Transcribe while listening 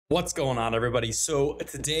What's going on, everybody? So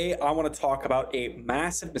today I want to talk about a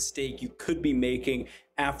massive mistake you could be making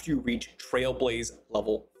after you reach Trailblaze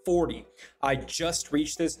level 40. I just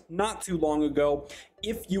reached this not too long ago.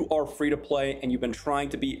 If you are free to play and you've been trying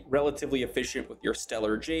to be relatively efficient with your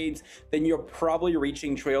Stellar Jades, then you're probably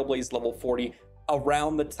reaching Trailblaze level 40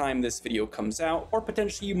 around the time this video comes out, or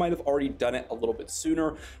potentially you might have already done it a little bit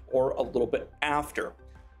sooner or a little bit after.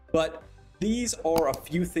 But these are a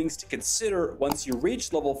few things to consider once you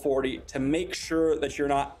reach level 40 to make sure that you're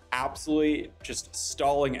not absolutely just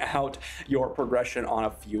stalling out your progression on a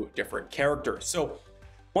few different characters. So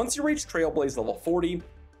once you reach Trailblaze level 40,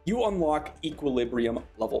 you unlock Equilibrium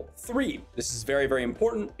level 3. This is very, very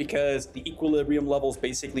important because the Equilibrium levels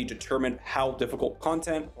basically determine how difficult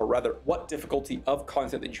content, or rather what difficulty of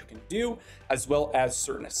content that you can do, as well as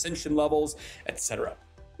certain ascension levels, etc.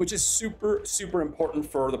 Which is super, super important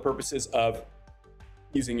for the purposes of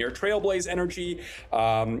using your Trailblaze energy,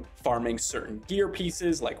 farming certain gear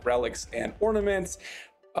pieces like relics and ornaments,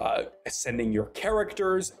 ascending your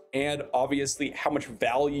characters, and obviously how much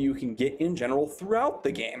value you can get in general throughout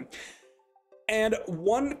the game. And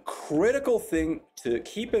one critical thing to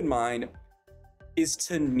keep in mind is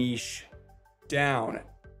to niche down.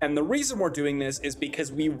 And the reason we're doing this is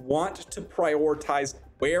because we want to prioritize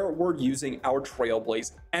where we're using our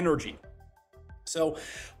Trailblaze energy. So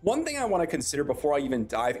one thing I want to consider before I even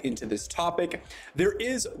dive into this topic, there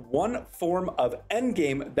is one form of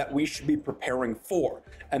endgame that we should be preparing for,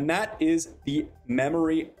 and that is the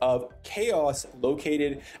Memory of Chaos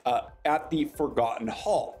located at the Forgotten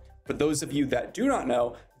Hall. For those of you that do not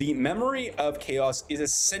know, the Memory of Chaos is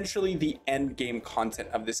essentially the end game content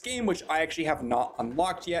of this game, which I actually have not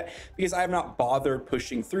unlocked yet because I have not bothered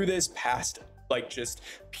pushing through this past like just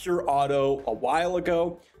pure auto a while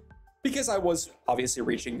ago, because I was obviously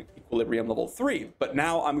reaching Equilibrium level 3, but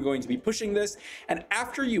now I'm going to be pushing this. And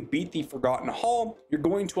after you beat the Forgotten Hall, you're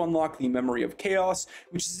going to unlock the Memory of Chaos,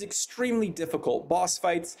 which is extremely difficult boss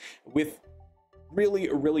fights with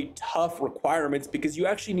really tough requirements, because you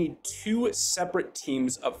actually need 2 separate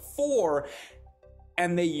teams of 4,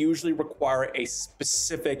 and they usually require a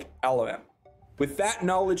specific element. With that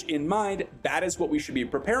knowledge in mind, that is what we should be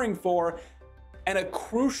preparing for. And a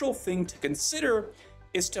crucial thing to consider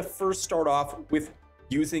is to first start off with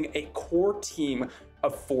using a core team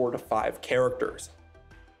of 4 to 5 characters.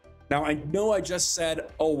 Now, I know I just said,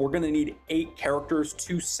 oh, we're going to need 8 characters,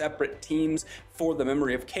 2 separate teams for the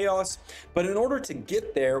Memory of Chaos. But in order to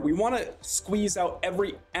get there, we want to squeeze out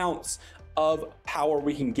every ounce of power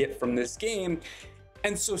we can get from this game.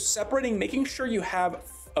 And so separating, making sure you have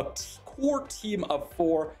a core team of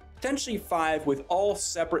 4, potentially 5, with all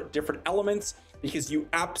separate different elements, because you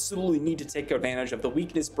absolutely need to take advantage of the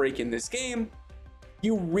weakness break in this game.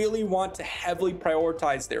 You really want to heavily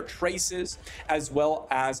prioritize their traces as well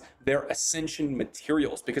as their ascension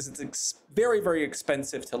materials, because it's very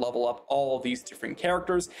expensive to level up all of these different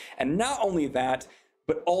characters. And not only that,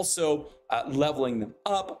 but also leveling them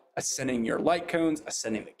up, ascending your light cones,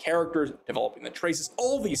 ascending the characters, developing the traces.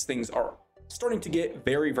 All these things are starting to get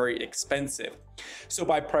very expensive. So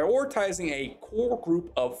by prioritizing a core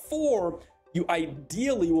group of 4, you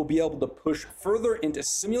ideally will be able to push further into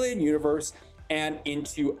simulated universe and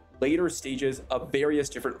into later stages of various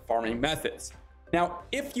different farming methods. Now,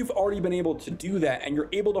 if you've already been able to do that and you're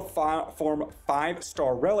able to farm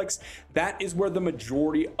 5-star relics, that is where the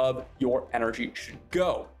majority of your energy should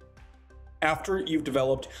go after you've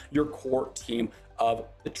developed your core team of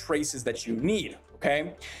the traces that you need,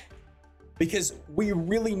 okay? Because we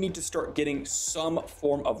really need to start getting some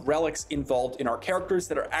form of relics involved in our characters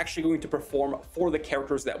that are actually going to perform for the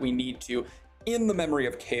characters that we need to in the Memory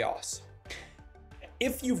of Chaos.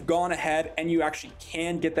 If you've gone ahead and you actually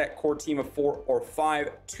can get that core team of 4 or 5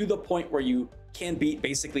 to the point where you can beat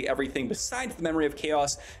basically everything besides the Memory of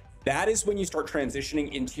Chaos, that is when you start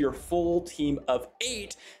transitioning into your full team of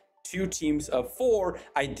 8, 2 teams of 4,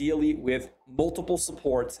 ideally with multiple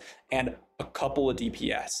supports and a couple of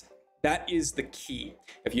DPS. That is the key.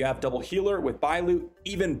 If you have double healer with buy loot,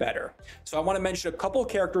 even better. So I want to mention a couple of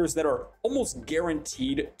characters that are almost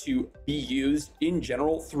guaranteed to be used in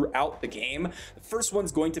general throughout the game. The first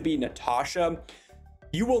one's going to be Natasha.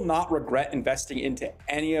 You will not regret investing into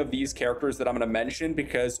any of these characters that I'm going to mention,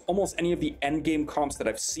 because almost any of the end game comps that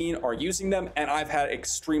I've seen are using them, and I've had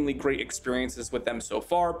extremely great experiences with them so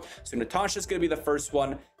far. So Natasha is going to be the first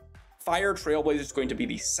one. Fire Trailblaze is going to be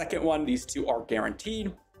the second one. These 2 are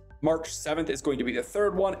guaranteed. March 7th is going to be the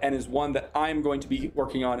third one, and is one that I'm going to be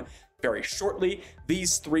working on very shortly.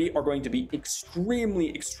 These three are going to be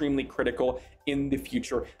extremely critical in the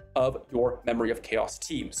future of your Memory of Chaos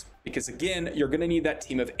teams, because again, you're going to need that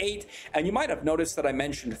team of 8, and you might have noticed that I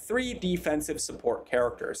mentioned 3 defensive support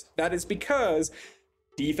characters. That is because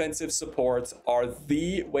defensive supports are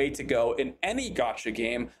the way to go in any gacha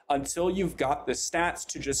game until you've got the stats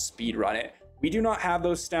to just speedrun it. We do not have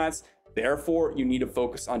those stats. Therefore, you need to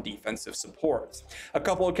focus on defensive supports. A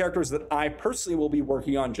couple of characters that I personally will be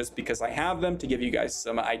working on just because I have them to give you guys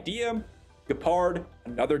some idea. Gepard,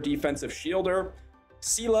 another defensive shielder.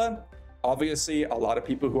 Sela, obviously a lot of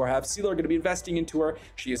people who have Sela are going to be investing into her.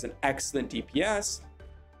 She is an excellent DPS.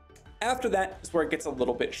 After that is where it gets a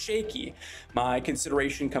little bit shaky. My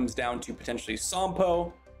consideration comes down to potentially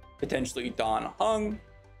Sampo, potentially Don Hung.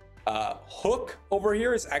 Hook over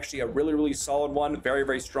here is actually a really solid one,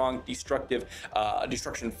 very strong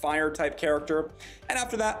destruction fire type character. And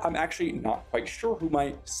after that, I'm actually not quite sure who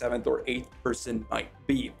my 7th or 8th person might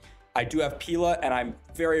be. I do have Pila, and I'm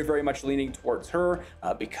very much leaning towards her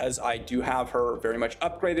because I do have her very much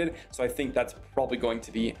upgraded, so I think that's probably going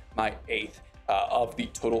to be my 8th of the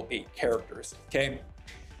total 8 characters. Okay,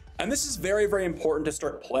 and this is very important to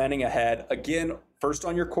start planning ahead. Again, first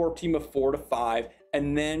on your core team of 4 to 5,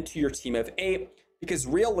 and then to your team of 8, because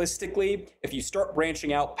realistically, if you start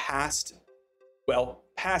branching out past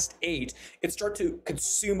 8, it starts to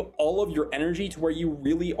consume all of your energy to where you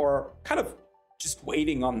really are kind of just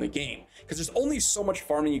waiting on the game, because there's only so much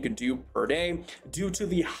farming you can do per day due to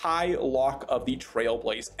the high lock of the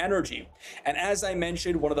Trailblaze energy. And as I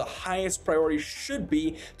mentioned, one of the highest priorities should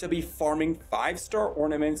be to be farming 5-star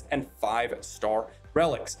ornaments and 5-star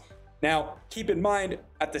relics. Now, keep in mind,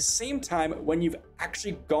 at the same time, when you've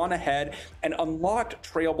actually gone ahead and unlocked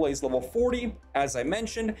Trailblaze level 40, as I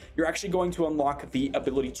mentioned, you're actually going to unlock the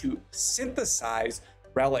ability to synthesize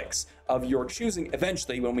relics of your choosing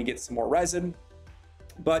eventually when we get some more resin.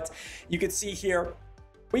 But you can see here,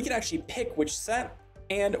 we can actually pick which set,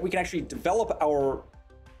 and we can actually develop our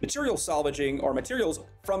material salvaging or materials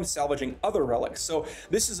from salvaging other relics. So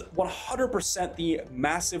this is 100% the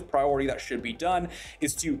massive priority that should be done,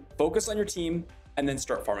 is to focus on your team and then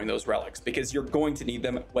start farming those relics, because you're going to need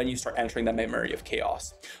them when you start entering the Memory of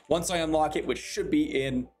Chaos. Once I unlock it, which should be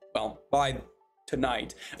in, well, by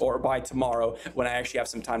tonight or by tomorrow, when I actually have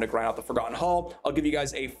some time to grind out the Forgotten Hall, I'll give you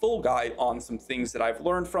guys a full guide on some things that I've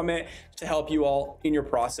learned from it to help you all in your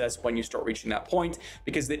process when you start reaching that point,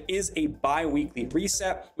 because it is a bi-weekly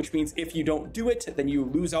reset, which means if you don't do it, then you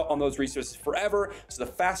lose out on those resources forever. So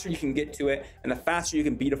the faster you can get to it and the faster you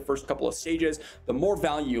can beat the first couple of stages, the more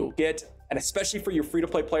value you'll get. And especially for your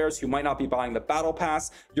free-to-play players who might not be buying the battle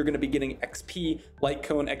pass, you're going to be getting XP, light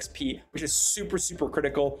cone XP, which is super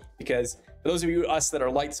critical, because for those of you us that are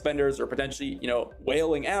light spenders or potentially, you know,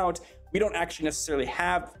 wailing out, we don't actually necessarily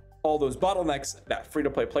have all those bottlenecks that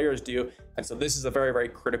free-to-play players do. And so this is a very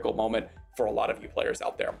critical moment for a lot of you players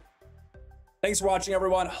out there. Thanks for watching,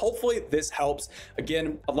 everyone. Hopefully this helps.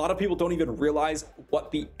 Again, a lot of people don't even realize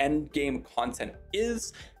what the end game content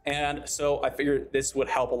is. And so I figured this would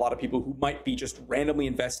help a lot of people who might be just randomly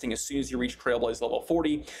investing as soon as you reach Trailblaze level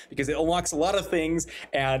 40, because it unlocks a lot of things.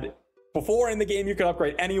 And before in the game, you can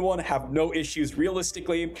upgrade anyone, have no issues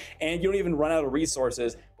realistically, and you don't even run out of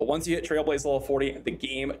resources. But once you hit Trailblaze level 40, the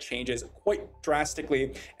game changes quite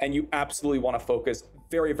drastically, and you absolutely want to focus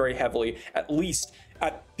very heavily, at least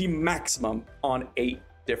at the maximum, on 8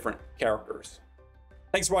 different characters.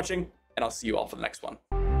 Thanks for watching, and I'll see you all for the next one.